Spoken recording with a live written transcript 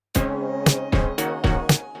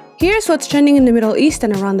Here's what's trending in the Middle East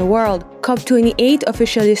and around the world. Cop28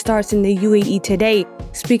 officially starts in the UAE today.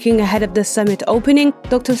 Speaking ahead of the summit opening,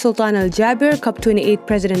 Dr. Sultan Al-Jaber, Cop28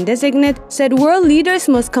 president-designate, said world leaders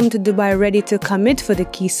must come to Dubai ready to commit for the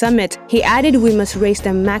key summit. He added we must raise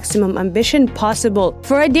the maximum ambition possible.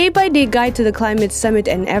 For a day-by-day guide to the climate summit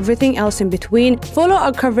and everything else in between, follow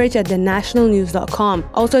our coverage at thenationalnews.com.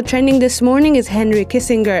 Also trending this morning is Henry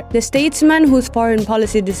Kissinger, the statesman whose foreign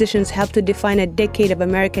policy decisions helped to define a decade of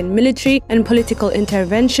American military and political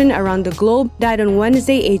intervention around the globe, died on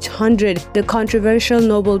Wednesday, aged 100. The controversial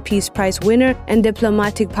Nobel Peace Prize winner and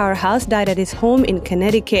diplomatic powerhouse died at his home in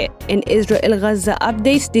Connecticut. In Israel-Gaza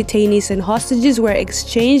updates, detainees and hostages were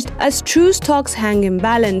exchanged as truce talks hang in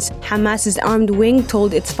balance. Hamas's armed wing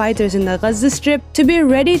told its fighters in the Gaza Strip to be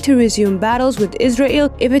ready to resume battles with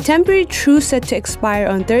Israel if a temporary truce set to expire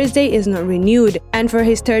on Thursday is not renewed. And for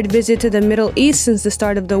his third visit to the Middle East since the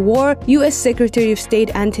start of the war, U.S. Secretary of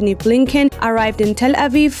State Antony Blinken arrived in Tel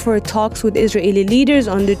Aviv for talks with Israeli leaders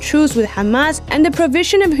on the truce with Hamas and the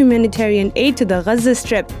provision of humanitarian aid to the Gaza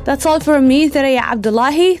Strip. That's all from me, Thoraya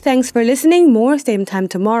Abdullahi. Thanks for listening. More same time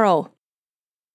tomorrow.